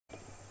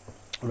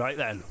Right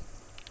then.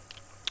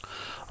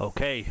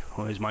 Okay,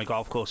 where's my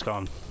golf course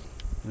gone?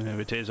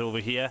 There it is over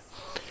here.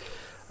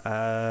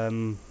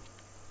 Hello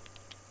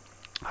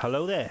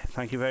there.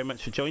 Thank you very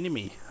much for joining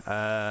me.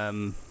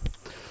 Well,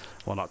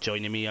 not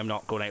joining me. I'm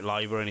not going out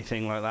live or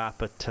anything like that.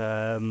 But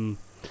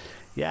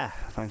yeah,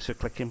 thanks for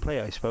clicking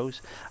play, I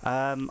suppose.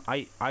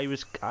 I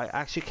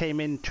actually came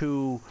in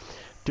to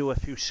do a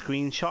few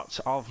screenshots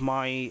of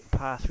my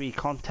Par 3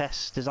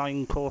 contest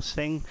design course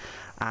thing,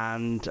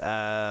 and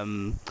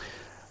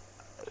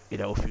you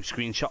know, a few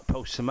screenshot,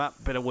 post them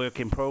up, bit of work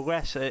in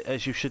progress,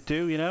 as you should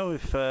do. You know,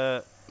 if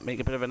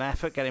make a bit of an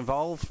effort, get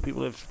involved.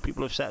 People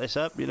have set this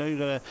up. You know, you're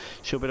gonna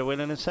show a bit of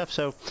willing and stuff.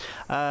 So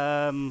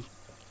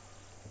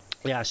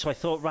yeah, so I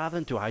thought rather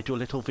than do a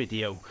little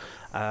video,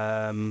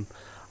 I'm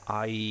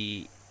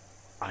a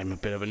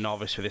bit of a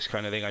novice for this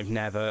kind of thing. I've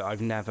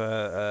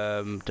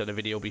never done a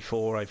video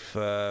before.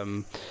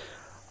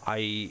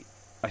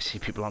 I see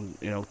people on,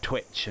 you know,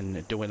 Twitch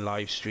and doing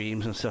live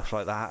streams and stuff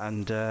like that,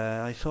 and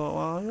I thought,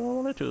 well, I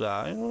want to do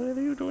that. You know, what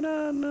are you doing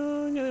that? And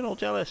I'm getting all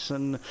jealous,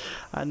 and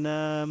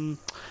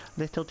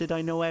little did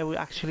I know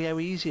how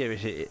easy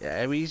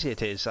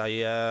it is.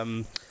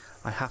 I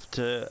have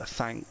to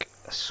thank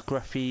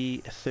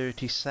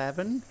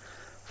Scruffy37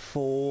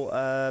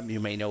 for,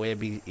 you may know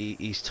him,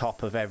 he's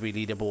top of every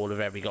leaderboard of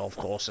every golf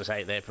course that's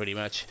out there pretty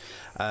much,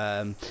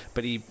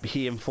 but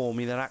he informed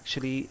me that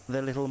actually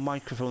the little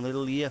microphone, the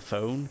little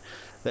earphone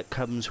that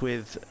comes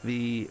with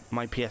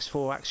my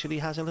PS4 actually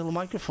has a little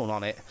microphone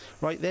on it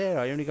right there.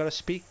 I only got to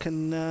speak,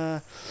 and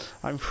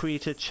I'm free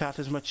to chat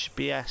as much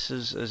BS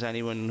as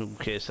anyone who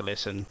cares to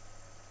listen.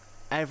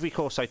 Every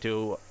course I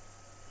do,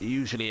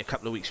 usually a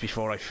couple of weeks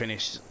before I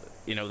finish,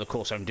 you know, the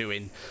course I'm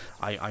doing,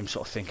 I'm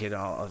sort of thinking,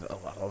 oh,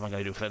 what am I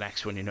going to do for the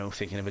next one? You know,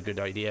 thinking of a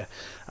good idea.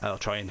 I'll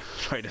try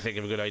to think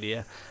of a good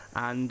idea.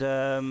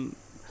 And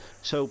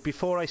so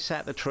before I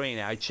set the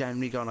trainer, I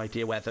generally got an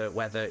idea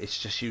whether it's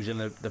just using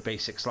the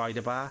basic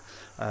slider bar,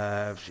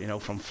 you know,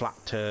 from flat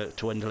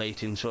to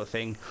undulating sort of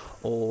thing,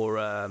 or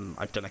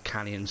I've done a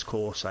canyons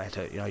course. I had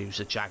to, you know, use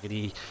the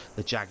jaggedy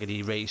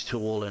raise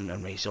tool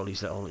and raise all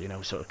these little, you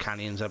know, sort of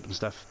canyons up and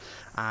stuff.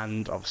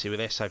 And obviously with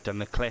this, I've done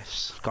the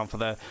cliffs, gone for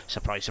the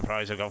surprise,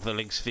 I've gone for the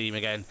links theme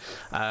again.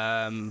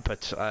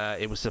 But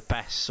it was the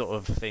best sort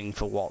of thing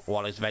for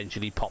what has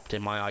eventually popped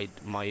in my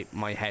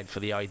head for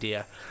the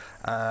idea.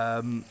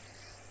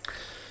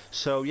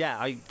 So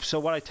yeah,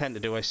 so what I tend to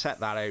do, I set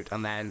that out,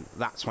 and then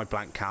that's my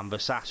blank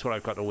canvas. That's what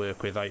I've got to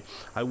work with. I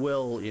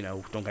will, you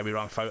know, don't get me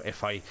wrong,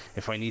 if I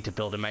need to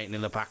build a mountain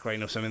in the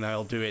background or something,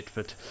 I'll do it.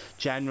 But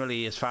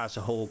generally, as far as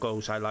the hole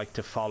goes, I like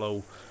to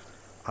follow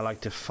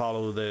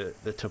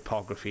the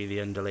topography,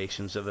 the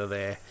undulations that are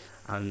there,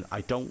 and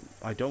I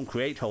don't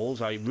create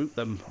holes. I route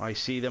them. I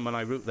see them and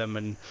I route them,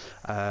 and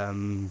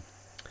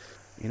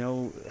you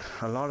know,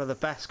 a lot of the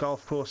best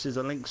golf courses,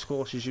 the links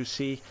courses you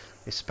see,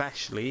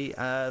 especially,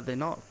 they're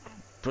not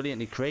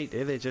brilliantly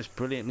created, they're just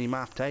brilliantly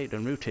mapped out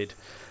and routed.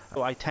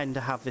 So I tend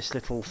to have this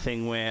little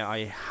thing where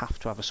I have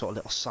to have a sort of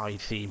little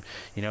side theme,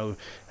 you know,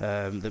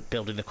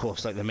 building the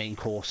course like the main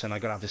course, and I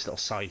gotta have this little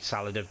side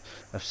salad of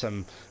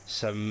some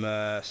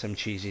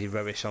cheesy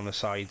rubbish on the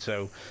side.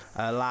 So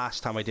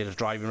last time I did a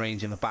driving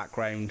range in the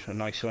background, a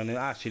nice one. It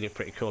actually looked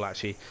pretty cool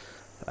actually.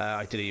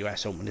 I did a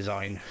US Open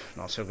design,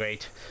 not so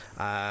great.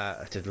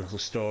 I did a little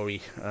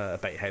story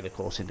about how the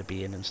course into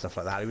being and stuff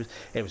like that.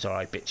 It was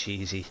alright, bit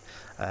cheesy.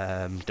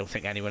 Don't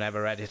think anyone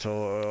ever read it,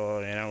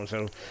 or you know.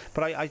 So,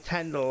 but I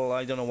tend to,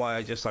 I don't know why,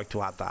 I just like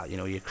to add that. You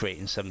know, you're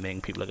creating something,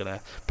 people are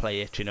gonna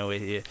play it, you know,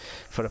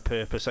 for a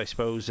purpose, I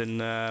suppose.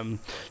 And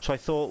so I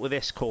thought with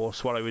this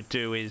course, what I would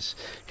do is,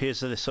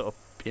 here's the sort of,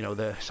 you know,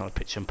 it's not a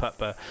pitch and putt,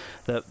 but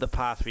the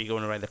Par 3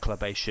 going around the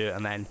clubhouse shirt,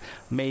 and then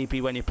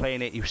maybe when you're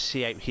playing it, you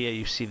see out here,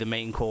 you see the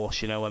main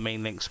course, you know, a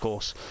main links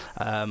course.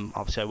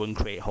 Obviously I wouldn't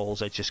create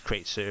holes, I'd just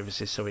create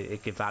services, so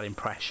it give that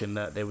impression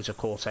that there was a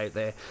course out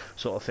there,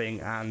 sort of thing.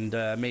 And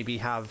maybe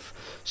have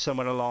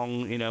somewhere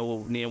along, you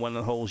know, near one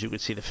of the holes, you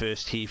could see the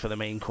first tee for the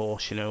main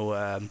course, you know,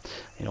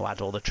 add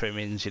all the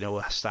trimmings, you know,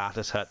 a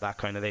starter's hut, that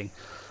kind of thing.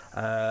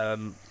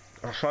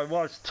 So I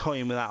was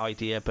toying with that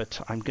idea, but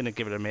I'm going to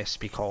give it a miss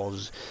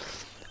because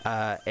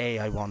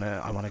I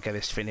wanna get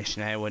this finished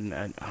now, and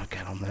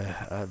again on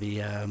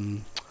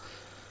the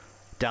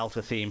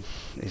Delta theme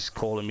is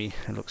calling me.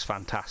 It looks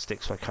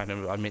fantastic, so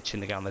I'm itching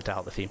to get on the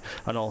Delta theme.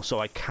 And also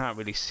I can't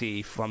really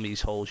see from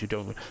these holes. You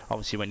don't,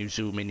 obviously when you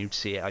zoom in you'd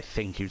see it. I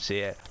think you'd see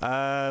it.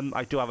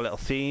 I do have a little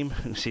theme.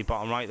 You can see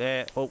bottom right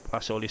there. Oh,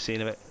 that's all you're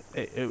seeing of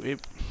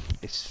it.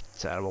 It's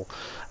terrible.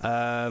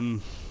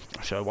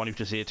 So I want you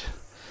to see it.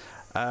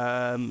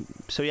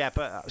 So yeah,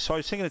 so I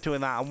was thinking of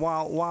doing that, and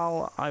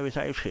while I was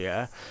out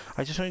here,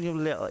 I just wanted to give a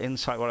little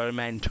insight what I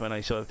meant when I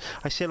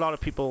see a lot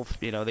of people,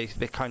 you know,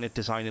 they're kind of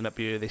designing up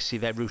here, they see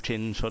their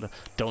routing, sort of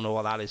don't know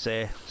what that is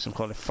there, some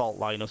kind of fault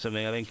line or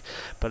something, I think,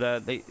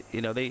 but they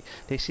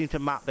seem to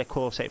map their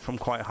course out from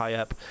quite high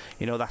up.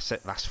 You know,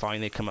 that's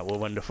fine, they come up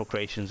with wonderful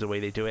creations the way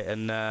they do it.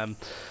 And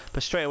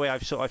but straight away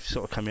I've sort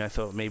of come here, I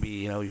thought maybe,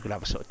 you know, you could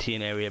have a sort of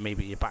teeing area,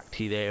 maybe your back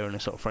tee there and a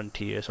sort of front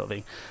tee or sort of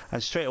thing,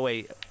 and straight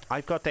away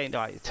I've got down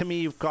to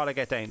me. You've got to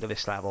get down to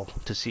this level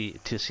to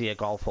see a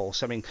golf hole,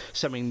 something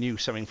new,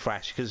 something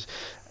fresh, because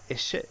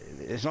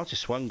it's not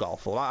just one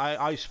golf hole.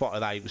 I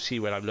spotted that. You can see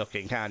where I'm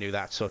looking, can't you?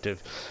 That sort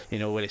of, you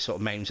know, where it sort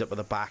of mounds up at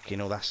the back, you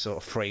know, that sort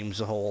of frames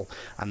the hole,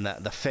 and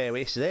the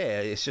fairway is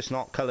there. It's just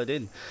not coloured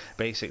in.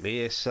 Basically,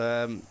 it's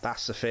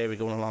that's the fairway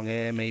going along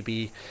here.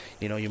 Maybe,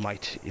 you know, you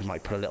might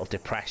put a little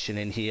depression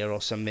in here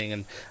or something,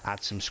 and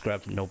add some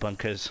scrub. No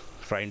bunkers,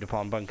 frowned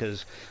upon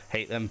bunkers,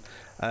 hate them.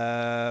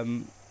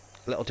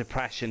 Little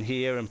depression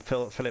here and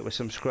fill it with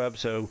some scrub,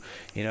 so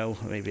you know,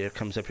 maybe it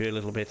comes up here a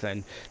little bit.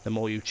 Then the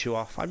more you chew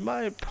off, I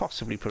might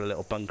possibly put a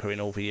little bunker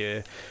in over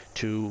here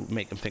to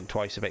make them think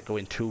twice about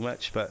going too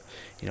much. But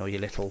you know,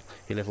 your little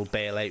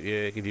bail out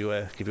here give you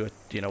a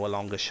you know, a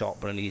longer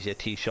shot, but an easier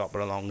tee shot,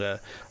 but a longer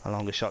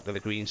shot to the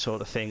green sort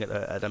of thing,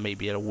 at a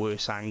maybe at a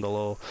worse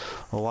angle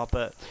or what.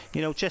 But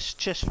you know,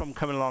 just from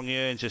coming along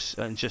here and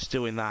just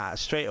doing that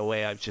straight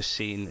away, I've just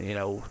seen, you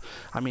know,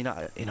 I mean,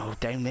 you know,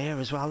 down there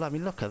as well. I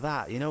mean, look at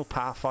that, you know,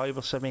 par 5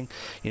 or something,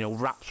 you know,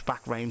 wraps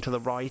back round to the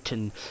right,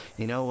 and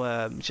you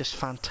know, just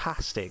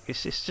fantastic.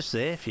 It's just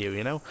there for you,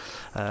 you know.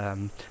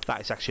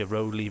 That is actually a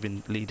road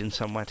leading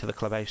somewhere to the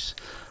clubhouse.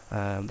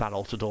 That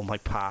altered all my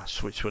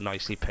paths, which were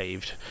nicely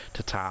paved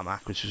to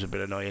tarmac, which was a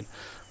bit annoying.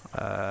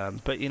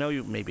 But you know,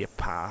 maybe a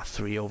par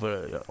 3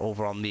 over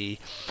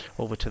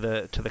to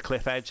the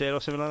cliff edge there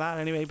or something like that.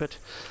 Anyway, but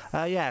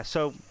yeah,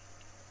 so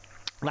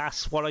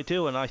that's what I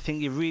do, and I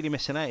think you're really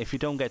missing out if you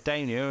don't get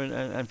down here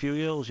and view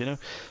your holes, you know.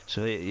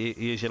 So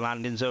here's your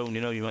landing zone.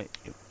 You know, you might.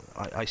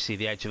 I see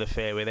the edge of the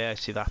fairway there. I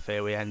see that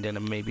fairway ending,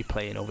 and maybe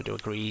playing over to a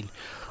green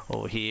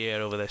over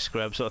here, over the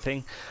scrub sort of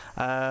thing.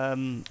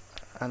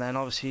 And then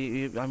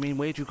obviously, I mean,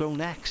 where do you go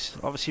next?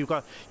 Obviously,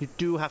 you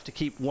do have to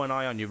keep one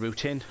eye on your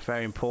routing.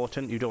 Very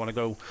important. You don't want to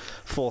go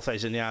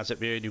 4,000 yards up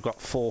here and you've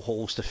got 4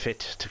 holes to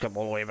fit to come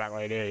all the way back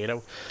right here, you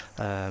know.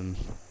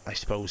 I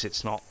suppose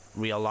it's not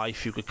real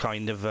life. You could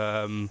kind of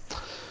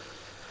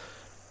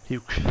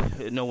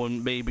no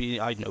one, maybe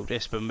I'd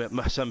notice,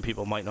 but some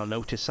people might not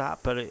notice that.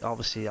 But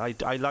obviously, I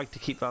like to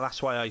keep that.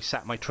 That's why I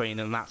set my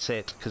training, and that's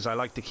it, because I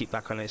like to keep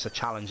that kind of, it's a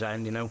challenge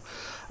end, you know.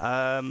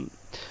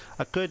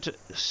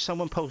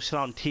 Someone posted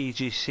on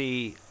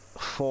TGC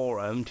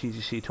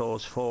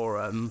Tours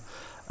forum.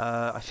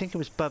 I think it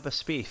was Bubba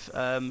Spieth.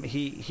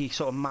 He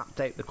sort of mapped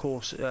out the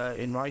course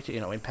in writing,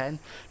 you know, in pen.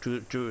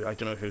 Drew, I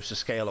don't know if it was to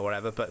scale or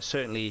whatever, but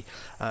certainly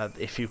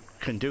if you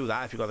can do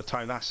that, if you've got the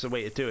time, that's the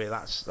way to do it.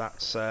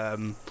 That's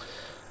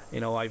you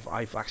know,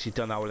 I've actually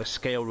done that with a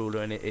scale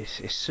ruler, and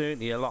it's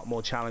certainly a lot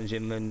more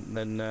challenging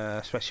than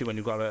especially when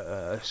you've got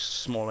a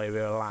small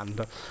area of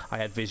land. I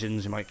had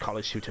visions in my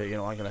college tutor, you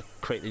know, I'm going to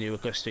create the new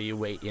Augusta, you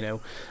wait, you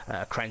know,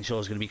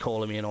 Crenshaw's going to be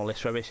calling me and all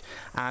this rubbish.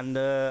 And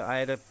I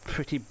had a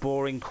pretty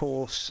boring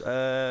course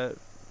that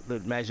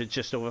measured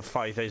just over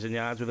 5,000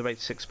 yards with about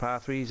 6 par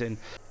 3s in.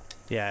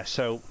 Yeah,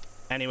 so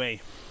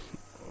anyway,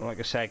 like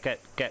I said,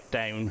 get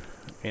down,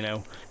 you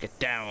know, get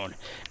down,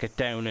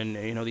 and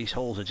you know, these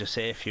holes are just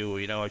there for you.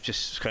 You know, I've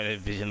just kind of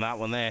envisioned that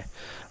one there.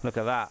 Look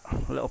at that,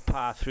 a little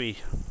par 3.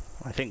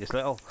 I think it's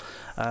little.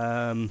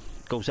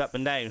 Goes up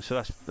and down,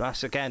 so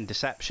that's again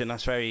deception.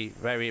 That's very,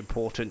 very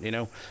important, you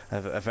know.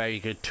 A very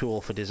good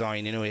tool for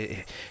design, you know.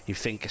 You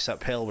think it's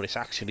uphill, but it's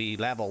actually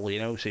level, you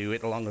know. So you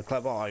hit along the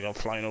club, oh, I go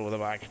flying over the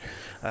back.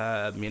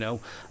 You know,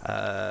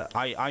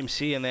 I'm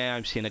seeing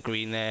a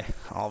green there,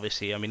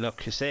 obviously. I mean,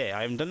 look, it's there.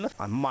 I haven't done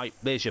nothing.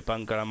 There's your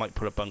bunker. I might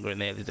put a bunker in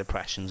there. The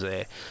depression's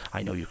there.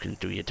 I know you can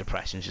do your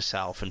depressions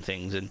yourself and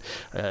things, and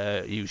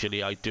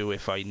usually I do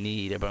if I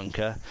need a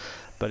bunker.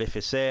 But if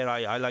it's there,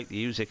 I like to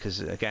use it because,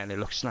 again, it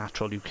looks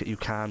natural. You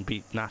can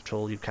beat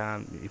natural. You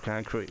can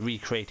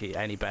recreate it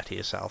any better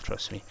yourself.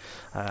 Trust me.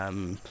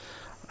 In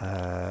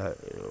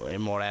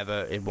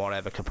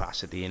whatever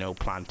capacity, you know,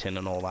 planting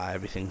and all that,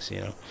 everything's,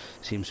 you know,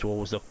 seems to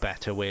always look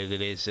better where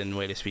it is and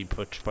where it's been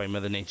put by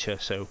Mother Nature.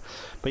 So,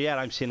 but yeah,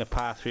 I'm seeing a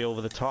par 3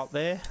 over the top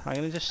there. I'm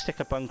gonna just stick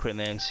a bunker in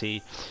there and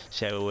see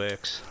how it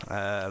works.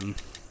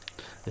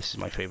 This is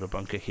my favourite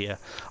bunker here.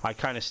 I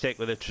kind of stick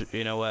with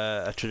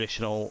a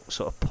traditional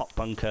sort of pot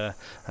bunker,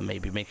 and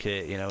maybe make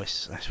it, you know, I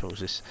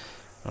suppose it's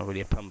not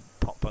really a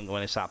pot bunker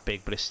when it's that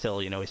big, but it's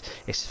still, you know,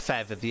 it's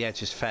feathered. The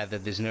edge is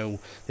feathered. There's no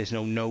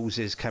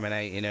noses coming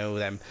out, you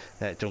know.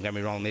 Don't get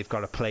me wrong, they've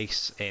got a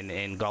place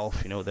in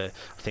golf, you know. I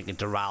think in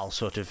Doral,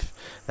 sort of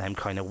them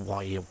kind of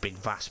wide, big,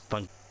 vast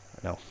bunker.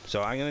 No,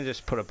 so I'm gonna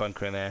just put a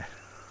bunker in there.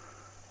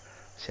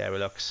 See how it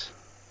looks.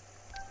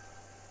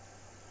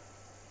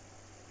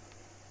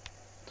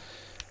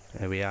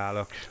 There we are,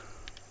 look.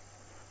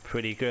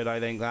 Pretty good, I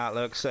think that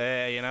looks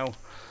there, you know.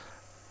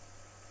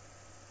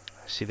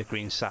 See the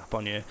green sap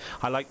on you.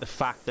 I like the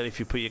fact that if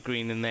you put your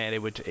green in there,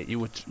 you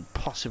would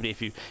possibly,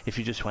 if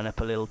you just went up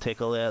a little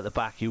tickle there at the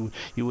back, you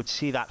would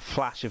see that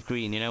flash of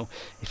green, you know.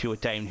 If you were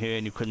down here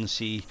and you couldn't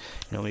see,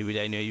 you know, maybe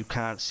down here you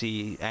can't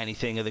see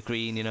anything of the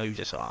green, you know, you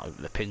just, oh,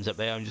 the pin's up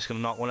there, I'm just going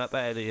to knock one up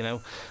there, you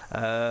know.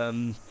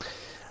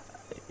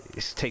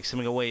 It takes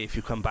something away if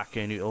you come back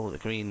here and you, oh, the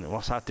green,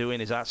 what's that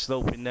doing? Is that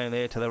sloping down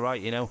there to the right?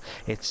 You know,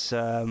 it's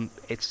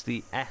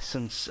the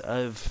essence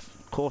of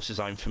course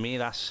design for me.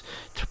 That's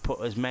to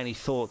put as many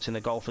thoughts in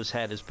the golfer's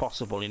head as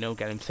possible, you know,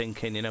 get him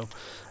thinking, you know.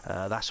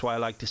 That's why I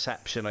like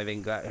Deception. I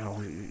think that,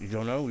 you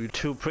don't know,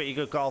 2 pretty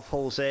good golf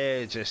holes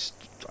there, just,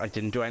 I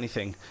didn't do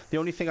anything. The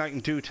only thing I can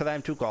do to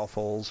them 2 golf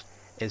holes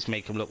is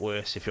make them look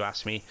worse, if you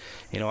ask me.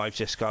 You know, I've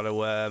just got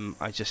to,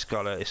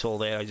 it's all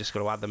there, I just got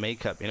to add the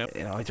makeup, you know.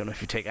 I don't know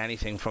if you take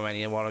anything from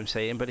any of what I'm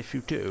saying, but if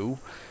you do,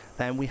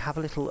 then we have a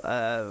little,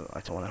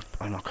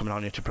 I'm not coming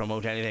on here to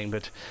promote anything,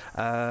 but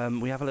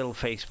we have a little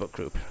Facebook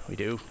group, we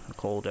do,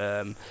 called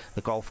the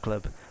Golf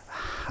Club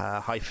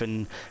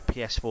hyphen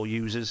PS4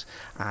 users,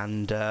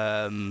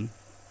 and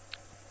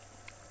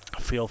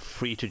feel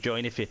free to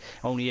join. If you're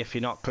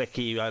not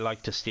clicky, I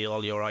like to steal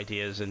all your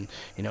ideas, and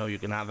you know, you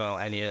can have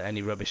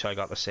any rubbish I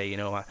got to say. You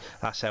know,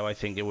 that's how I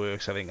think it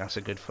works. I think that's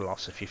a good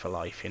philosophy for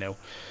life. You know,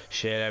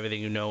 share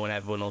everything you know, and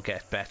everyone will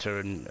get better.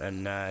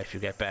 And if you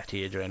get better,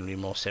 you're generally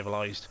more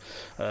civilized.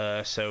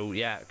 So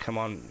yeah, come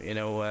on. You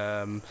know,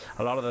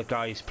 a lot of the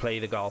guys play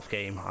the golf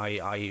game.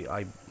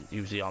 I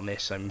usually on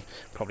this, I'm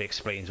probably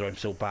explains why I'm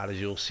so bad, as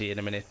you'll see in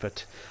a minute,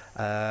 but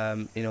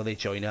you know, they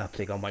join up,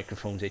 they got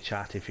microphones, they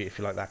chat. If you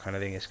like that kind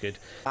of thing, it's good.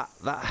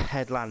 That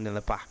headland in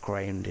the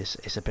background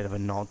is a bit of a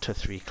nod to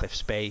Three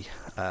Cliffs Bay.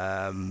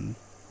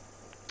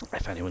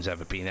 If anyone's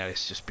ever been there,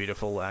 it's just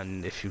beautiful.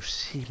 And if you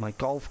see my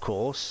golf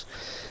course,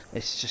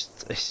 it's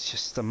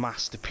just a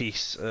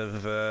masterpiece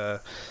of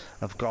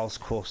golf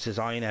course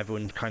design.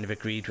 Everyone kind of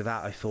agreed with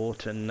that, I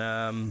thought, and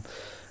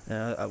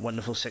a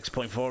wonderful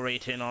 6.4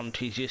 rating on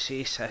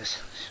TGC shows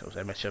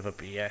how much of a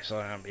BS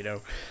I am, you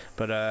know.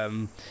 But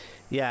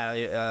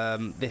yeah,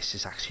 this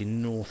is actually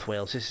North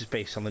Wales. This is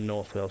based on the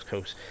North Wales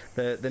coast.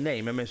 The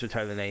name, I may as well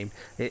tell you the name.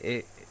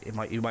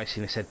 You might have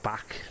seen it said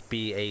BACH,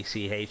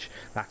 B-A-C-H.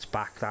 That's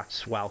BACH.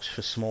 That's Welsh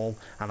for small,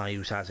 and I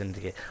use as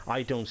indicate.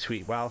 I don't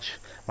speak Welsh.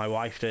 My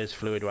wife does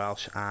fluid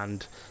Welsh,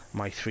 and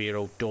my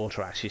 3-year-old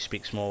daughter actually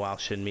speaks more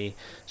Welsh than me.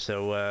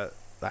 So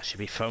that should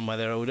be fun when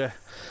they're older.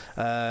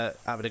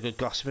 Having a good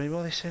gossip. What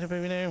are they saying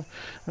about me now?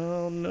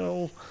 Oh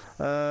no.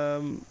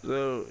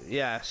 So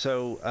yeah.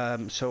 So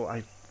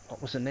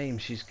what was the name?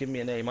 She's given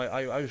me a name.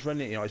 I was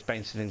running, you know, I was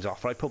bouncing things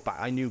off. I put back.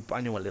 I knew a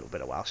little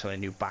bit of Welsh, and I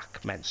knew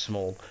back meant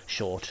small,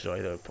 short. So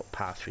I put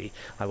par 3.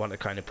 I want to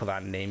kind of put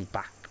that name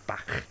back.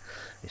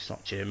 It's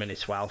not German,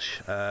 it's Welsh.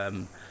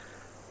 So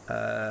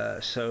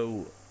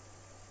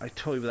I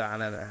toyed with that,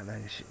 and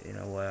then you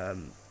know,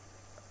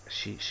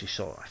 she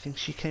saw. I think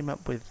she came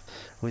up with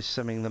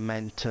something that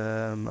meant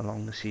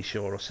along the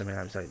seashore or something.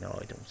 I was like, no,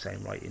 I don't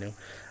sound right, you know.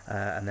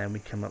 And then we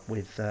come up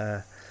with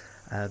the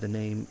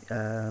name.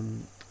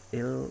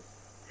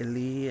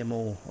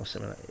 Ymyl or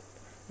something like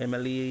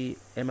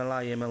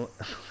Ymyl.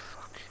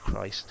 Fuck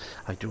Christ,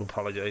 I do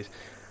apologise.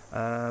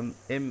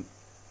 Ymyl.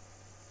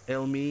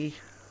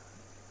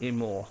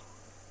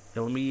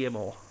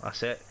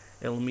 That's it.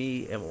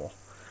 Ymyl.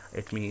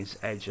 It means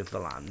edge of the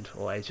land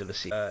or edge of the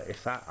sea.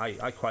 If that,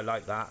 I quite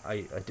like that.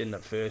 I didn't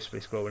at first, but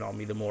it's growing on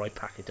me the more I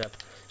pack it up.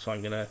 So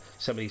I'm gonna.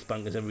 Some of these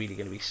bunkers are really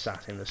gonna be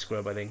sat in the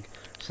scrub. I think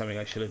something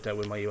I should have done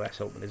with my US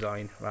Open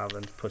design rather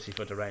than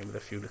pussyfoot around with a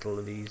few little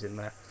of these in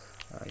there.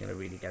 I'm gonna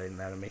really get in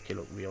there and make it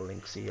look real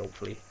linksy,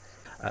 hopefully.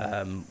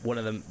 One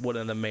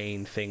of the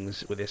main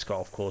things with this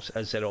golf course,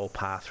 as they're all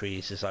par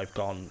 3s, is I've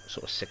gone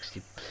sort of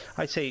 60.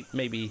 I'd say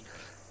maybe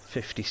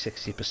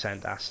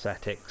 50-60%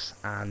 aesthetics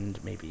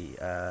and maybe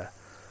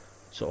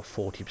sort of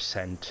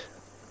 40%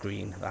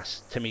 green.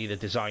 That's, to me, the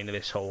design of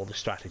this hole. The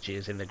strategy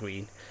is in the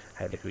green,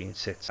 how the green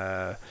sits.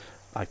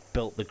 I've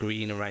built the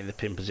green around the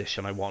pin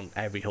position. I want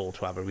every hole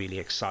to have a really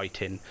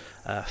exciting,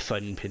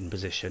 fun pin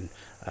position.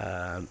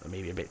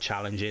 Maybe a bit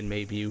challenging.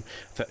 Maybe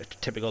for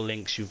typical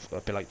links,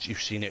 a bit like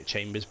you've seen it at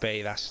Chambers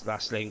Bay.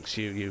 That's links.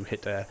 You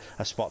hit a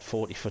spot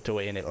 40 foot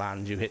away and it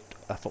lands. You hit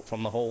a foot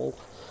from the hole,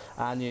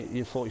 and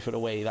you're 40 foot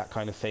away. That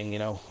kind of thing, you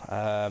know.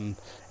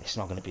 It's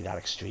not going to be that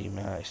extreme.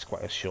 It's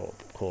quite a short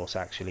course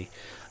actually.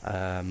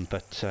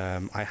 But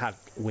I had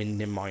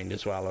wind in mind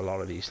as well. A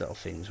lot of these little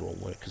things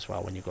won't work as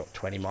well when you've got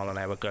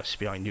 20-mile-an-hour gusts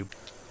behind you.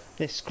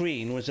 This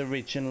green was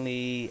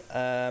originally,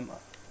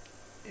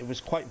 it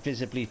was quite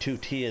visibly 2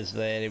 tiers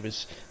there. It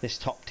was this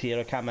top tier.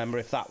 I can't remember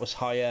if that was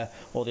higher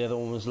or the other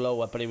one was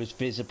lower, but it was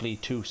visibly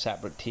 2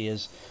 separate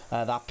tiers.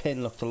 That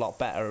pin looked a lot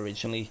better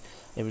originally.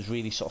 It was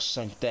really sort of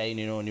sunk down,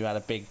 you know, and you had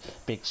a big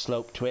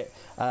slope to it.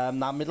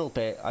 That middle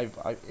bit,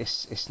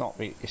 it's not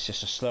really, it's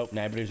just a slope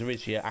now, but it was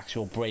originally an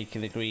actual break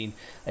in the green.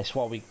 It's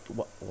what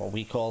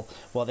they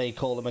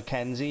call a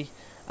Mackenzie.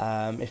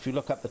 If you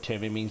look up the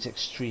term, it means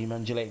extreme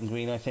undulating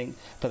green, I think.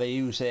 But they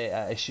use it.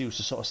 It's used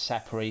to sort of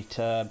separate.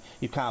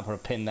 You can't put a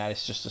pin there.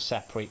 It's just to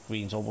separate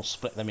greens, or we'll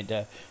split them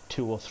into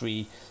 2 or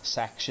 3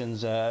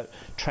 sections.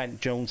 Trent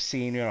Jones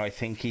Senior, I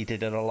think he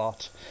did it a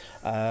lot.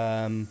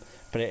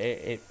 But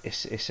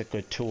it's a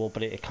good tool,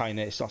 but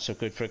it's not so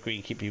good for a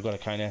greenkeeper. You've got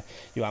to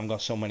you haven't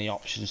got so many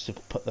options to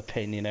put the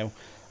pin, you know.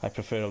 I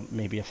prefer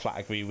maybe a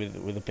flat green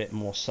with a bit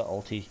more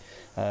subtlety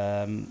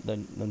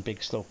than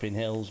big sloping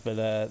hills,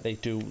 but they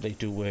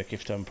do work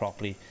if done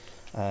properly.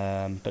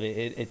 But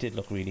it did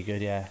look really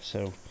good, yeah.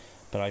 So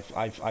but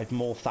I've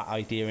morphed that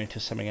idea into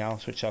something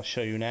else, which I'll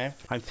show you now.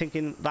 I'm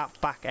thinking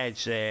that back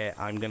edge there,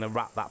 I'm going to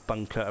wrap that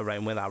bunker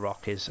around where that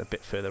rock is, a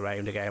bit further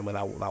around again, where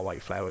that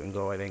white flower can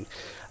go, I think,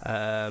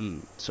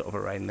 sort of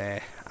around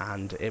there,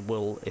 and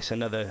it's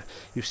another,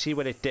 you see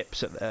where it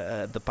dips at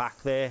the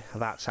back there,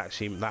 that's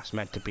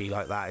meant to be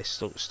like that. It's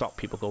to stop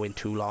people going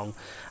too long,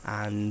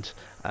 and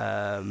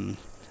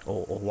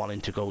or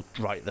wanting to go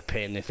right at the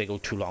pin. If they go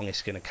too long,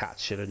 it's going to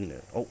catch it,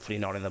 and hopefully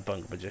not in the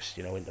bunker, but just,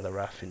 you know, into the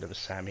rough, into the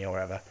semi or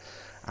whatever.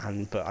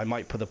 But I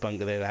might put the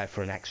bunker there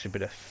for an extra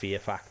bit of fear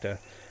factor.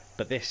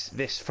 But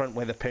this front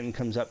where the pin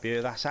comes up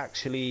here, that's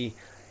actually,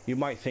 you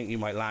might think you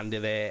might land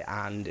it there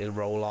and it'll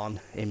roll on.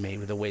 It may,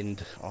 with the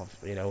wind of,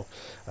 you know,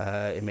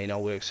 it may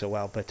not work so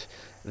well, but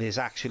there's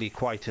actually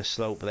quite a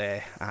slope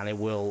there, and it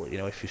will, you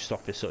know, if you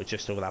stop it sort of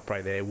just over that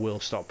bright there, it will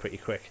stop pretty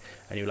quick,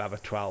 and you'll have a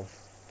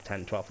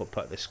 10-12 foot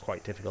putt. This is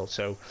quite difficult.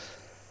 So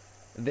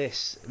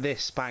this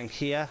bank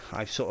here,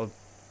 I've sort of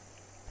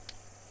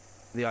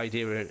the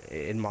idea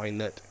in mind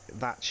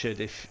that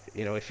should, if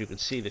you could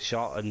see the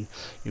shot and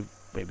you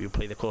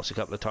play the course a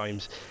couple of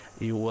times,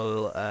 you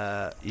will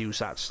use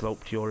that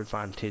slope to your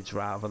advantage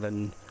rather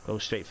than go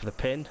straight for the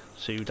pin.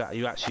 So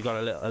you actually got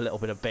a little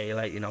bit of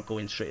bailout. You're not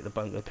going straight to the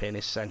bunker pin.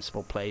 It's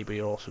sensible play, but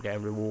you're also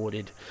getting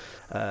rewarded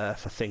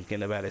for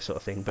thinking about this sort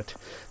of thing. But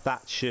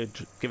that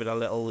should give it a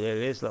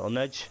little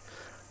nudge,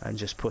 and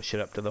just push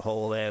it up to the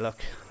hole there, look,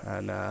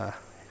 and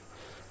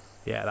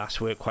yeah, that's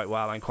worked quite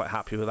well. I'm quite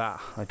happy with that.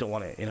 I don't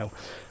want it, you know,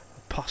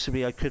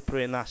 possibly I could put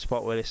it in that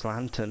spot where it's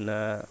land, and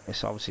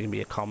it's obviously going to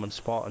be a common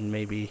spot, and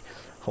maybe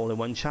hole in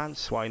one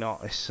chance, why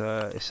not? It's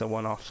a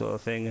one-off sort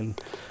of thing,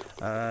 and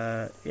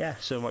yeah,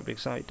 so it might be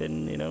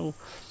exciting, you know.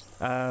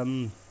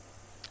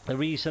 The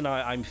reason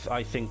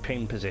I think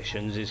pin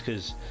positions is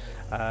because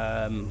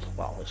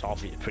well, it's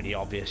pretty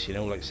obvious, you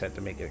know, like I said,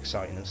 to make it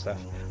exciting and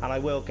stuff. And I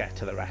will get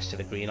to the rest of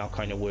the green. I'll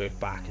kind of work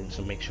back and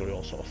so make sure it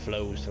all sort of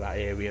flows to that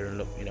area and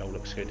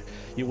looks good.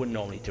 You wouldn't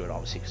normally do it,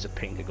 obviously, because the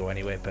pin could go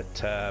anywhere,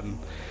 but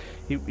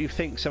you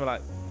think something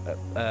like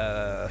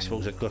I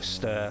suppose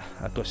Augusta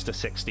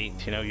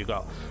 16th, you know, you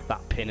got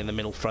that pin in the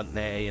middle front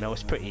there, you know,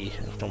 it's pretty,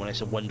 I don't want to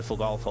say a wonderful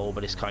golf hole,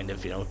 but it's kind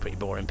of, you know, a pretty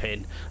boring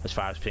pin as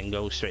far as pin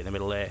goes, straight in the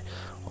middle there.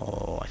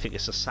 Oh, I think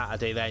it's a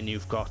Saturday then,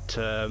 you've got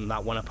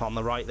that one up on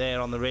the right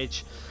there on the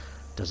ridge.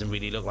 Doesn't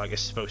really look like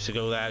it's supposed to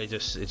go there,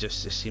 it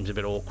seems a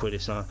bit awkward,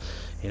 it's not,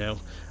 you know.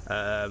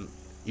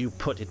 You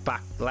put it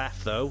back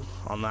left though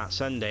on that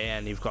Sunday,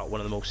 and you've got one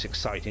of the most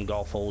exciting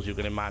golf holes you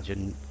can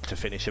imagine to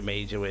finish a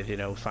major with, you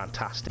know,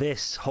 fantastic.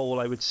 This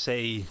hole, I would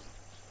say,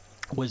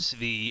 was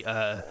the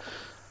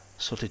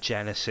sort of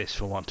genesis,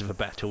 for want of a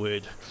better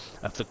word,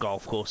 of the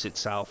golf course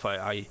itself.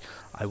 I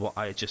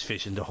just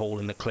visioned a hole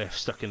in the cliff,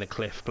 stuck in the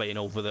cliff, playing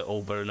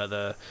over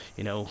another,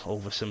 you know,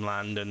 over some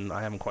land, and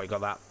I haven't quite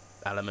got that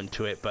element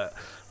to it, but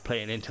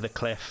playing into the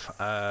cliff.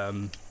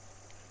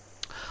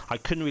 I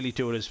couldn't really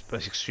do it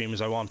as extreme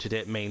as I wanted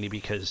it, mainly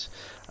because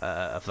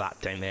of that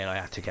down there. I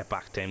had to get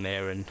back down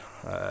there, and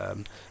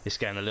it's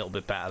getting a little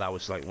bit better. That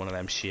was like one of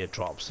them sheer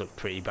drops, looked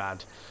pretty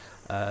bad.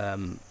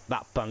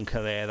 That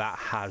bunker there, that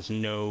has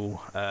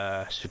no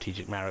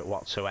strategic merit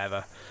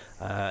whatsoever.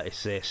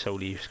 It's there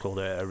solely, it's called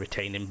a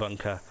retaining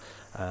bunker.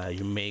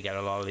 You may get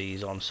a lot of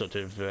these on sort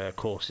of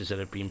courses that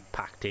have been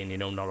packed in, you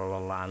know, not a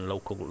lot of land,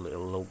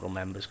 local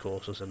members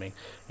course or something,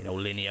 you know,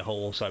 linear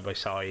holes side by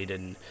side,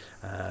 and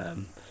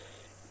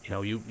you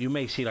know, you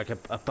may see like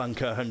a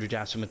bunker 100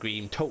 yards from the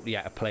green, totally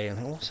out of play, and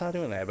think, what's that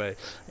doing there? But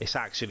it's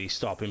actually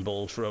stopping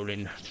balls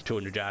rolling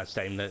 200 yards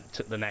down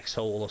the next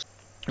hole.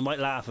 You might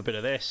laugh a bit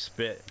of this,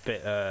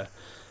 a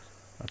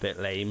bit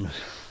lame,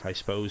 I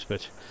suppose,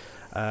 but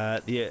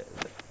the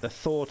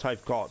thought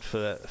I've got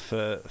for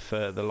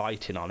the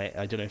lighting on it,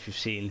 I don't know if you've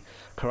seen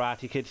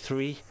Karate Kid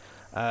 3.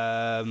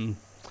 A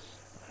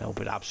little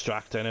bit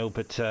abstract, I know,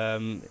 but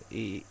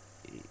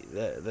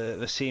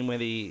the scene where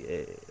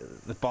the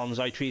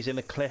bonsai tree's in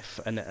the cliff,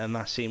 and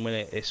that scene when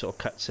it sort of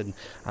cuts and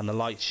the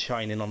light's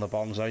shining on the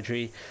bonsai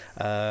tree,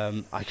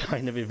 I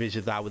kind of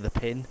envisioned that with the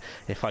pin.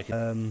 If I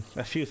could,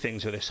 a few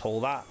things with this hole,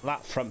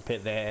 that front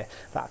bit there,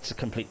 that's a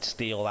complete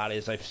steal. That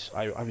is,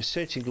 I was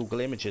searching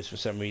Google Images for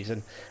some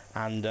reason,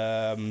 and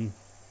I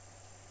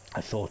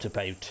thought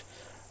about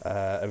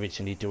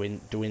originally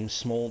doing the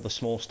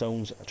small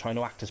stones, trying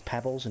to act as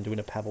pebbles and doing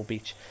a pebble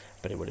beach,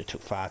 but it would have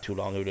took far too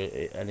long, and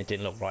it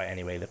didn't look right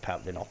anyway.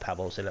 They're not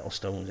pebbles, they're little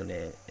stones, and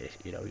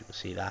you know, you can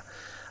see that.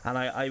 And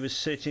I was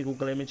searching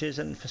Google Images,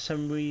 and for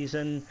some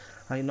reason,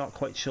 I'm not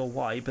quite sure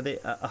why, but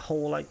a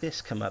hole like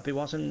this come up. It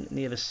wasn't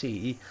near the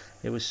sea,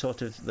 it was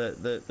sort of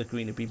the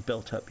green had been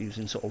built up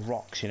using sort of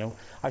rocks, you know.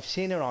 I've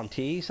seen it on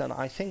tees, and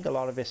I think a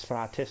lot of it's for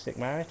artistic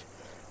merit,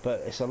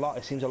 but it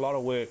seems a lot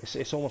of work.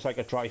 It's almost like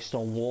a dry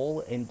stone wall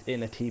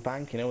in a tee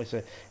bank, you know. It's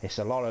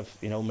a lot of,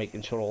 you know,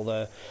 making sure all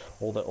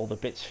the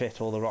bits fit,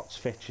 all the rocks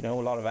fit, you know,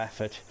 a lot of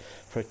effort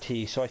for a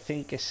tee. So I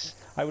think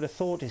I would have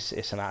thought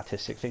it's an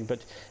artistic thing,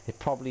 but it's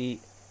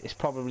probably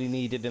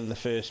needed in the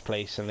first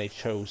place, and they've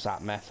chose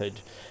that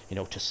method, you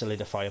know, to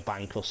solidify a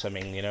bank or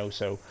something, you know.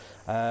 So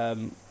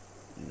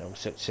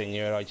sitting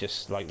here, I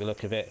just like the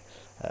look of it.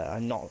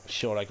 I'm not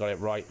sure I got it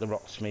right. The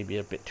rock's maybe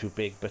a bit too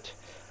big, but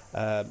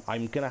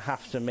I'm gonna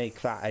have to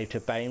make that out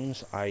of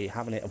bounds. I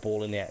haven't hit a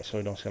ball in yet, so I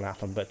don't know what's gonna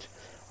happen, but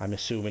I'm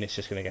assuming it's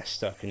just gonna get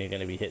stuck and you're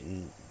gonna be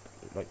hitting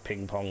like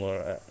ping pong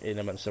or in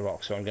amongst the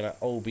rocks. So I'm gonna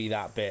OB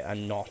that bit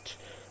and not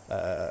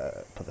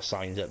put the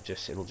signs up.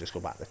 It'll just go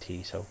back to the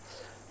tee. So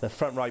the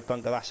front right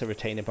bunker, that's a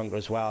retaining bunker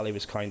as well. It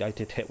was I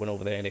did hit one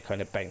over there and it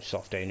kind of bounced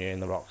off down here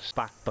in the rocks.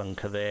 Back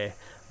bunker there,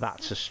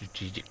 that's a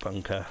strategic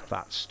bunker.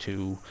 That's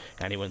to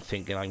anyone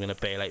thinking I'm going to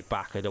bail out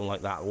back, I don't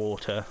like that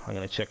water, I'm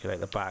going to check it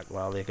out the back.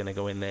 Well, they're going to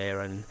go in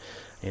there and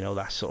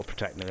that's sort of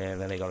protecting it, and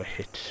then they got to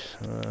hit.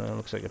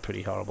 Looks like a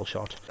pretty horrible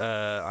shot.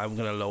 I'm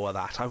going to lower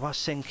that. I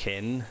was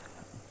thinking,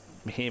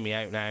 hear me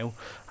out now,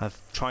 of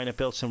trying to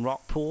build some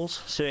rock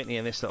pools, certainly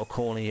in this little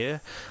corner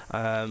here.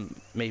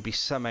 Maybe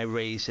somehow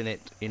raising it,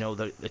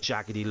 the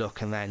jaggedy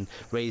look, and then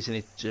raising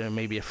it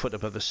maybe a foot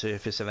above the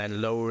surface, and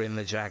then lowering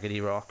the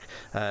jaggedy rock,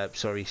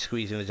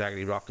 squeezing the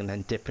jaggedy rock and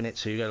then dipping it,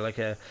 so you got like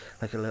a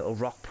little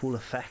rock pool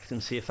effect,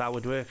 and see if that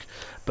would work.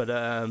 But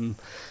them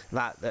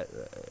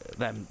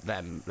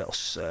little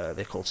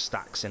they're called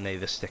stacks, and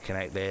they're sticking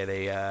out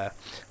there.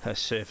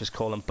 Surfers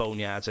call them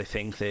boneyards, I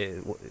think.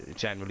 They're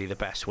generally the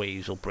best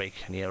waves will break,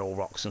 and you're all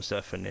rocks and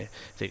stuff, and if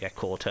they get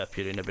caught up,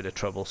 you're in a bit of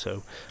trouble.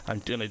 So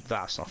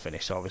that's not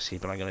finished obviously,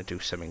 but I'm gonna do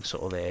something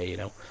sort of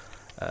there.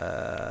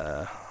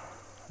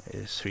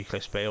 Is Three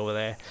Cliffs Bay over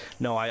there?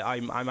 No,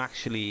 I'm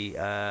actually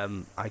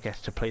I get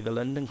to play the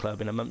London Club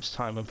in a month's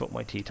time. I've booked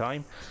my tee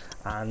time,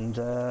 and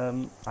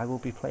I will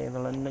be playing the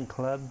London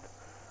Club,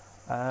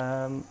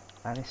 and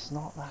it's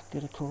not that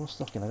good a course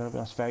looking. I gotta be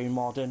honest, very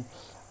modern.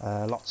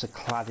 Lots of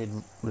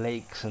cladded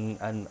lakes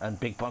and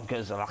big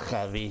bunkers are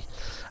heavy.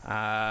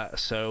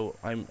 So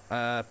I'm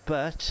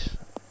but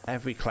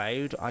every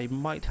cloud I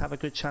might have a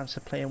good chance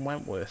of playing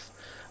Wentworth.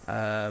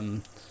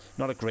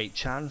 Not a great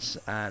chance,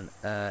 and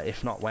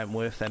if not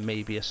Wentworth, then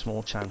maybe a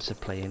small chance of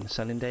playing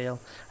Sunningdale,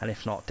 and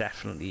if not,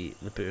 definitely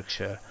the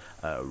Berkshire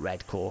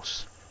Red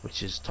course,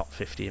 which is top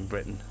 50 in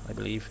Britain, I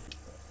believe.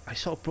 I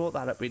sort of brought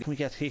that up really. Can we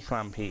get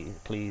Heathland,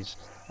 please?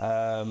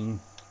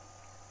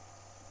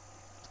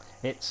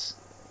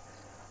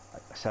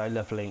 So I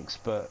love links,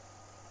 but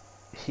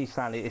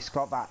Heathland, it's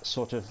got that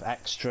sort of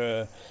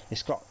extra,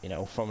 it's got,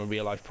 from a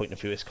real life point of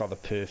view, it's got the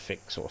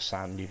perfect sort of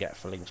sand you get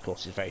for links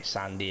course. It's very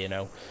sandy,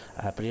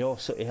 but it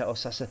also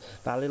has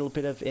that little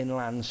bit of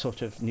inland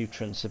sort of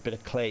nutrients, a bit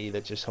of clay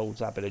that just holds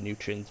that bit of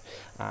nutrient,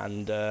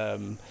 and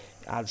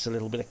adds a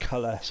little bit of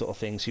colour sort of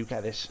thing, so you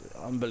get this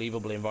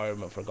unbelievable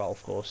environment for a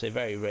golf course. They're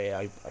very rare.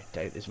 I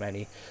doubt there's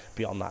many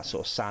beyond that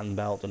sort of sand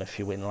belt and a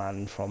few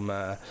inland from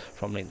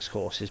links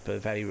courses,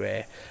 but very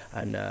rare,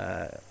 and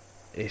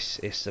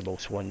it's the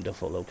most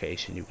wonderful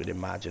location you could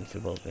imagine for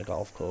building a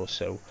golf course.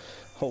 So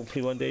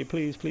hopefully one day,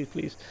 please.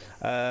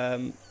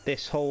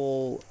 This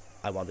hole,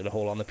 I wanted a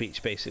hole on the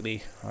beach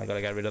basically. I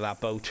gotta get rid of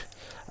that boat.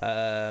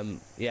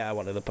 Yeah, I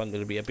wanted the bunker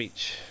to be a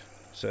beach,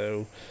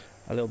 so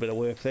a little bit of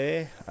work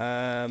there.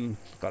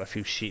 Got a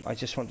few sheep. I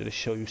just wanted to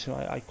show you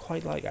something I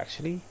quite like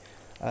actually,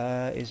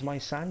 is my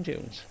sand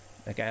dunes.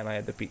 Again, I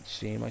had the beach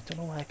theme. I don't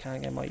know why I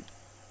can't get my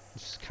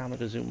camera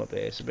to zoom up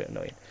there. It's a bit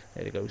annoying.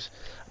 There it goes.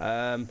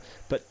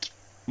 But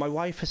my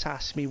wife has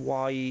asked me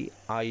why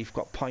I've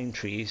got pine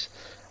trees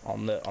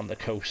on the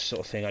coast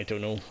sort of thing. I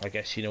don't know. I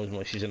guess she knows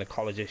more. She's an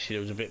ecologist. She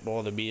knows a bit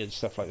more than me and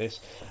stuff like this.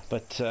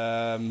 But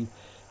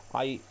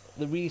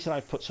the reason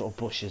I put sort of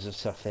bushes and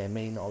stuff there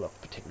may not look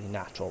particularly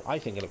natural. I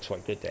think it looks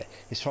quite good there.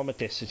 It's from a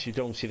distance. You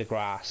don't see the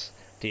grass,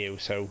 do you?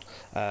 So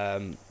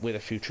with a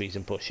few trees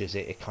and bushes,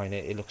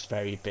 it looks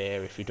very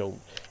bare if you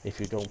don't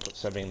put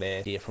something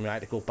there. From I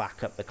had to go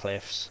back up the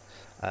cliffs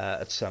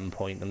at some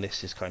point, and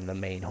this is kind of the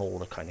main hole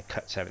that kind of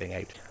cuts everything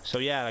out. So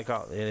yeah,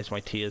 there's my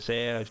tiers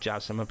there. I've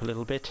jazzed them up a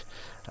little bit.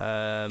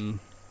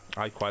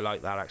 I quite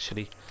like that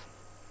actually.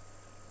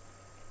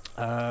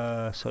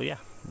 So yeah,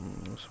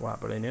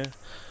 swap it in here.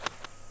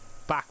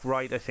 Back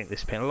right, I think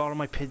this pin. A lot of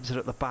my pins are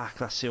at the back.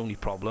 That's the only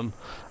problem.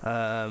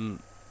 And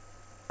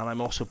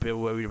I'm also a bit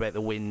worried about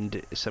the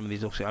wind. Some of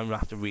these, I'm gonna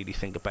have to really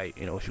think about, if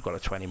you've got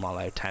a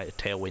 20-mile-an-hour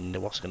tailwind,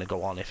 what's going to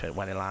go on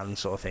when it lands,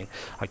 sort of thing.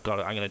 I'm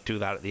gonna do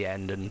that at the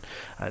end and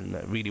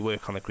really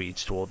work on the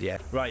greens toward the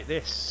end. Right,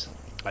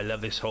 I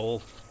love this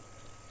hole.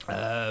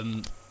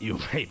 You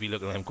may be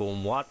looking at them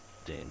going, what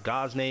in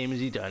God's name has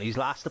he done? He's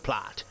lost the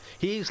plot.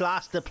 He's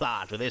lost the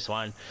plot with this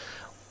one.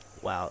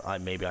 Well,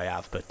 maybe I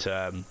have, but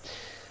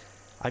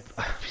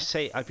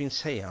I've been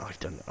saying I've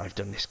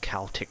done this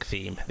Celtic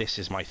theme. This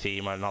is my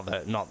theme, and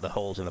not the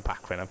holes in the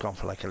background. I've gone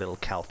for like a little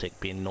Celtic,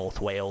 being North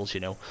Wales,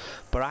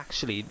 But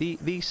actually,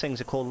 these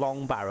things are called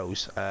long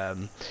barrows.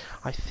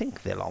 I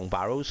think they're long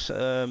barrows.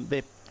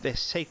 They're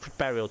sacred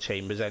burial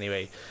chambers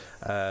anyway.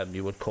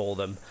 You would call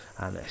them.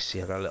 And I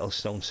see I've got a little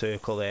stone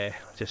circle there,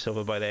 just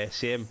over by there.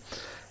 See him?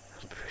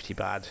 Pretty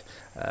bad.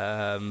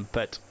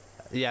 But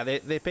yeah,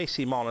 they're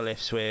basically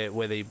monoliths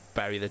where they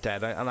bury the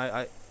dead.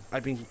 And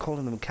I've been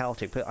calling them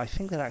Celtic, but I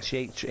think they're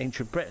actually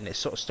ancient Britain. It's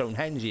sort of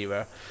Stonehenge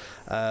era.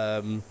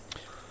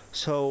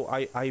 So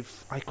I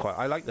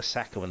like the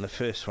second one. The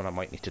first one I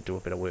might need to do a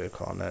bit of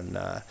work on, and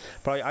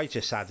but I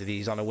just added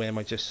these on a whim.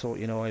 I just thought,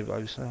 you know, I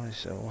was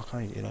what can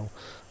I, you know,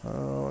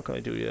 what can I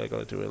do here? I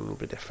got to do it a little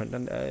bit different,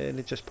 and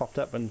it just popped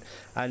up, and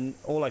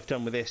all I've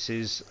done with this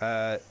is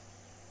the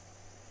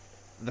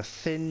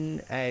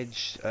thin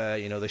edge,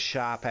 you know, the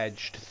sharp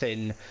edged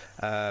thin.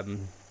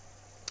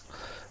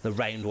 The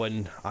round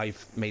one,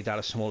 I've made that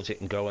as small as it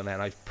can go, and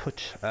then I've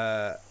put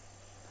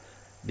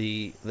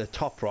the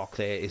top rock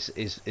there is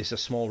a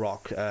small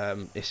rock.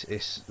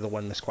 It's the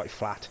one that's quite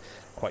flat,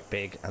 quite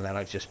big, and then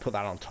I've just put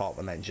that on top,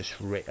 and then just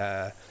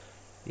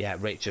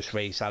just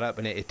raise that up,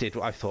 and it did.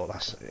 I thought,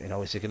 that's, you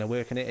know, is it going to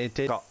work? And it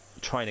did. Got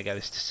trying to get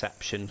this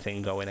deception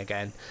thing going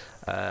again.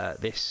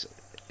 This,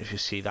 if you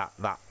see that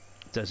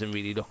doesn't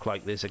really look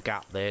like there's a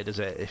gap there, does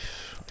it?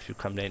 If you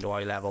come down to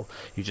eye level,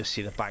 you just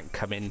see the bank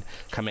come in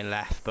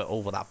left, but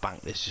over that bank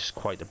there's just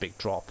quite a big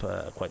drop,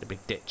 quite a big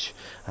ditch,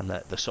 and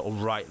the sort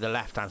of the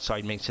left hand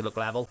side makes it look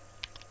level.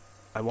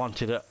 I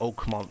wanted an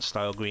Oakmont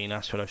style green.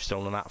 That's what I've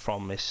stolen that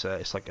from. It's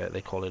like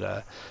they call it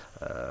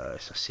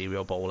it's a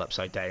cereal bowl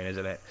upside down,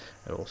 isn't it?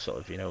 It all sort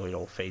of, you know, it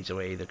all fades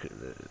away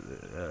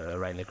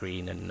around the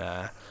green,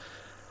 and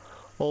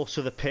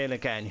also the pin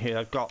again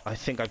here. I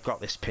think I've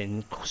got this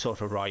pin sort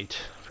of right.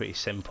 Pretty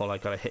simple. I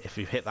got to hit. If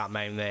you hit that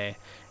mound there,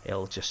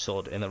 it'll just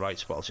sort in the right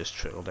spot. It'll just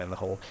trickle down the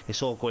hole.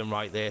 It's all going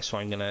right there, so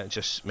I'm gonna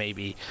just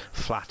maybe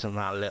flatten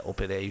that a little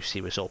bit there. You see,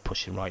 it's all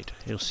pushing right.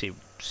 You'll see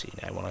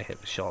now when I hit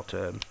the shot.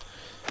 It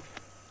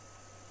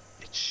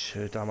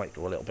should. I might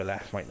go a little bit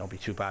left. Might not be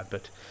too bad,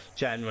 but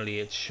generally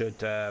it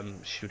should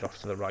shoot off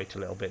to the right a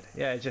little bit.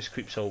 Yeah, it just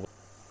creeps over.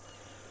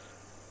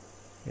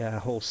 Yeah,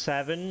 hole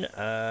 7.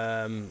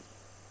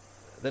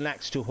 The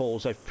next 2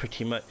 holes I've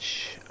pretty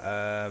much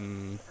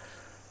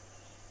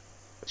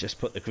just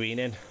put the green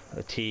in,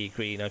 the tee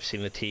green. I've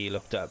seen the tee,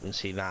 looked up and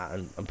seen that,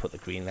 and put the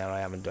green there. I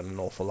haven't done an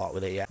awful lot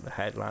with it yet. The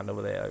headland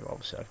over there,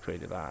 I've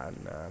created that,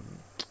 and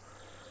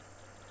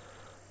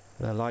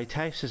the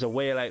lighthouse. There's a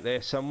whale out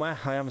there somewhere.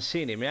 I haven't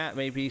seen him yet.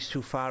 Maybe he's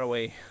too far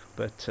away,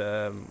 but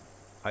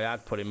I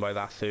had put him by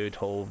that 3rd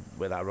hole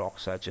where that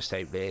rock's just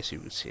out there, so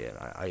you could see it.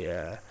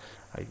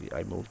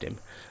 I moved him.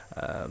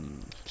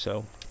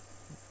 So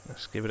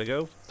let's give it a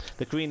go.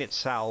 The green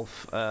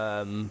itself,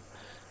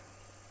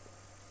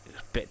 is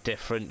a bit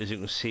different, as you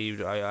can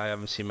see. I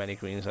haven't seen many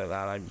greens like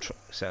that. I'm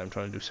trying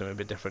to do something a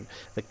bit different.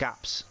 The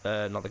gaps,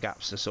 not the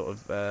gaps, the sort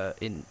of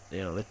in, you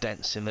know, the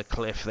dents in the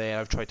cliff there.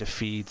 I've tried to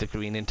feed the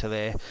green into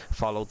there.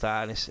 Followed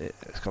that, and it's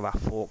got that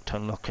fork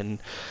tongue look. And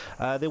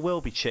there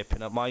will be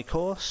chipping at my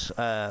course.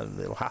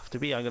 There'll have to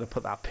be. I'm going to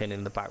put that pin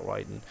in the back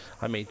right, and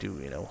I may do,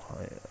 you know,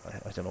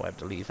 I don't know whether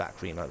to leave that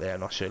green like there.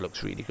 I'm not sure it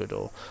looks really good,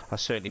 or I'll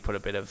certainly put a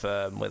bit of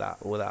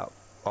without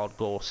odd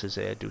gorses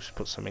there, do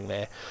put something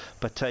there.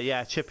 But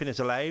yeah, chipping is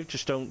allowed.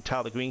 Just don't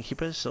tell the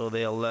greenkeepers, or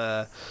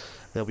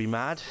they'll be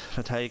mad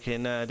for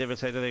taking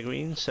divots out of their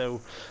greens. So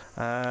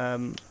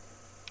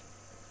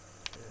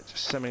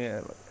just something,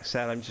 like I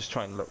said, I'm just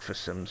trying to look for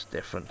some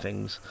different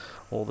things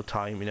all the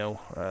time, you know.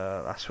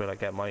 That's where I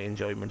get my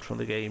enjoyment from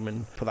the game,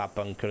 and put that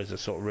bunker as a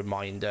sort of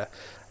reminder.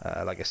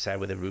 Like I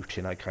said, with the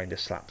routing, I kind of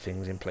slap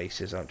things in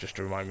places just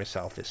to remind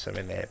myself there's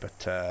something there.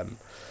 But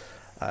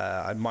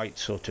I might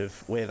sort of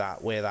where that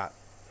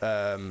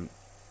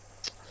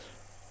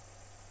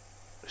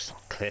it's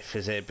not cliff,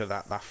 is it, but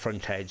that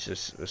front edge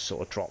is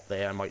sort of dropped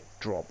there. I might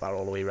drop that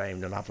all the way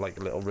around and have like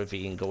a little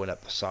ravine going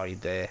up the side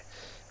there,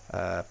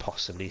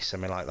 possibly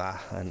something like that.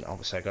 And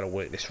obviously I've got to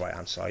work this right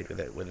hand side with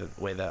it.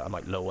 I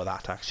might lower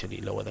that, actually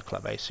lower the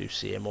clubhouse so you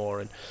see it more,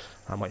 and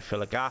I might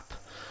fill a gap.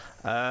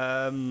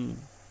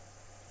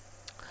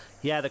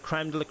 Yeah, the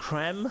creme de la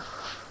creme,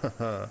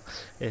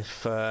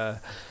 if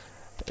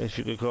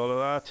you could call it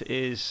that,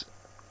 is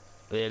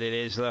there. It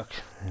is. Look,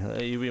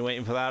 you've been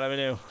waiting for that, haven't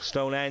you?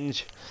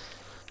 Stonehenge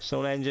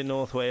in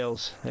North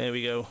Wales. There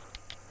we go.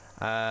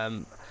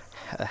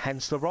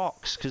 Hence the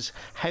rocks, because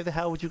how the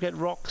hell would you get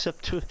rocks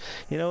up to,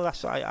 you know?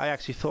 That's I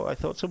actually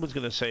thought someone's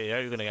going to say, oh,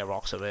 you're going to get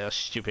rocks up there. That's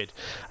stupid.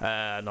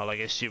 Not like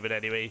it's stupid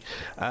anyway.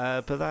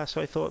 But that's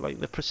what I thought, like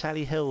the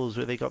Preseli Hills,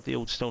 where they got the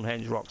old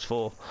Stonehenge rocks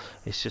for.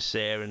 It's just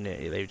there, and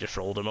they've just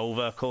rolled them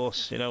over, of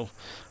course, you know,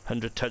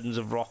 100 tons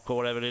of rock or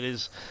whatever it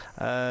is.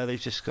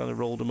 They've just kind of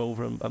rolled them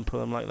over and put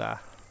them like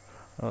that.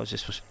 Oh, it's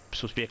just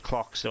supposed to be a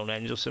clock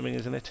Stonehenge or something,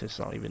 isn't it? It's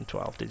not even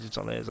 12 digits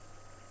on there.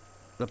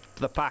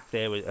 The back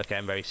there was,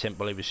 again, very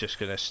simple. It was just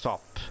going to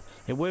stop.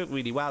 It worked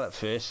really well at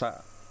first.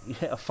 You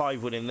hit a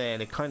 5-wood in there,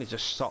 and it kind of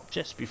just stopped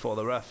just before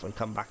the rough and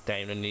come back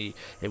down, and it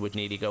would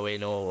nearly go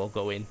in or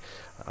go in.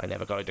 I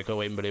never got it to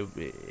go in, but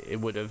it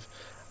would have.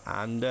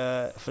 And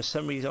for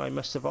some reason I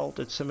must have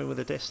altered something with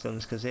the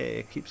distance, because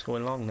it keeps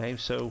going long now.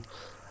 So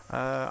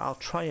I'll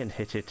try and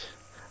hit it.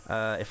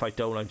 If I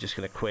don't, I'm just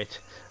going to quit,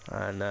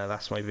 and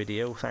that's my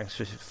video.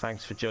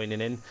 Thanks for joining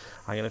in.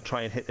 I'm going to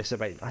try and hit this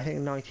about, I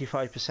think,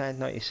 95%,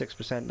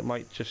 96%. I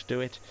might just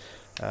do it.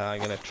 I'm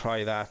going to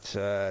try that.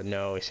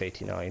 No, it's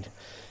 89.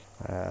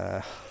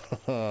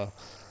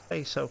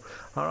 Okay, so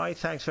all right,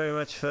 thanks very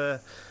much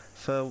for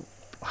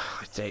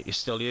I say you're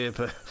still here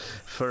for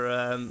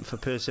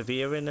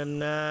persevering,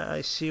 and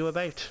I see you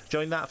about.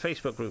 Join that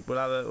Facebook group. We'll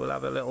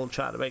have a little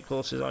chat about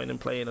course design and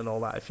playing and all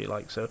that if you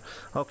like. So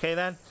okay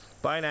then,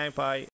 bye now, bye.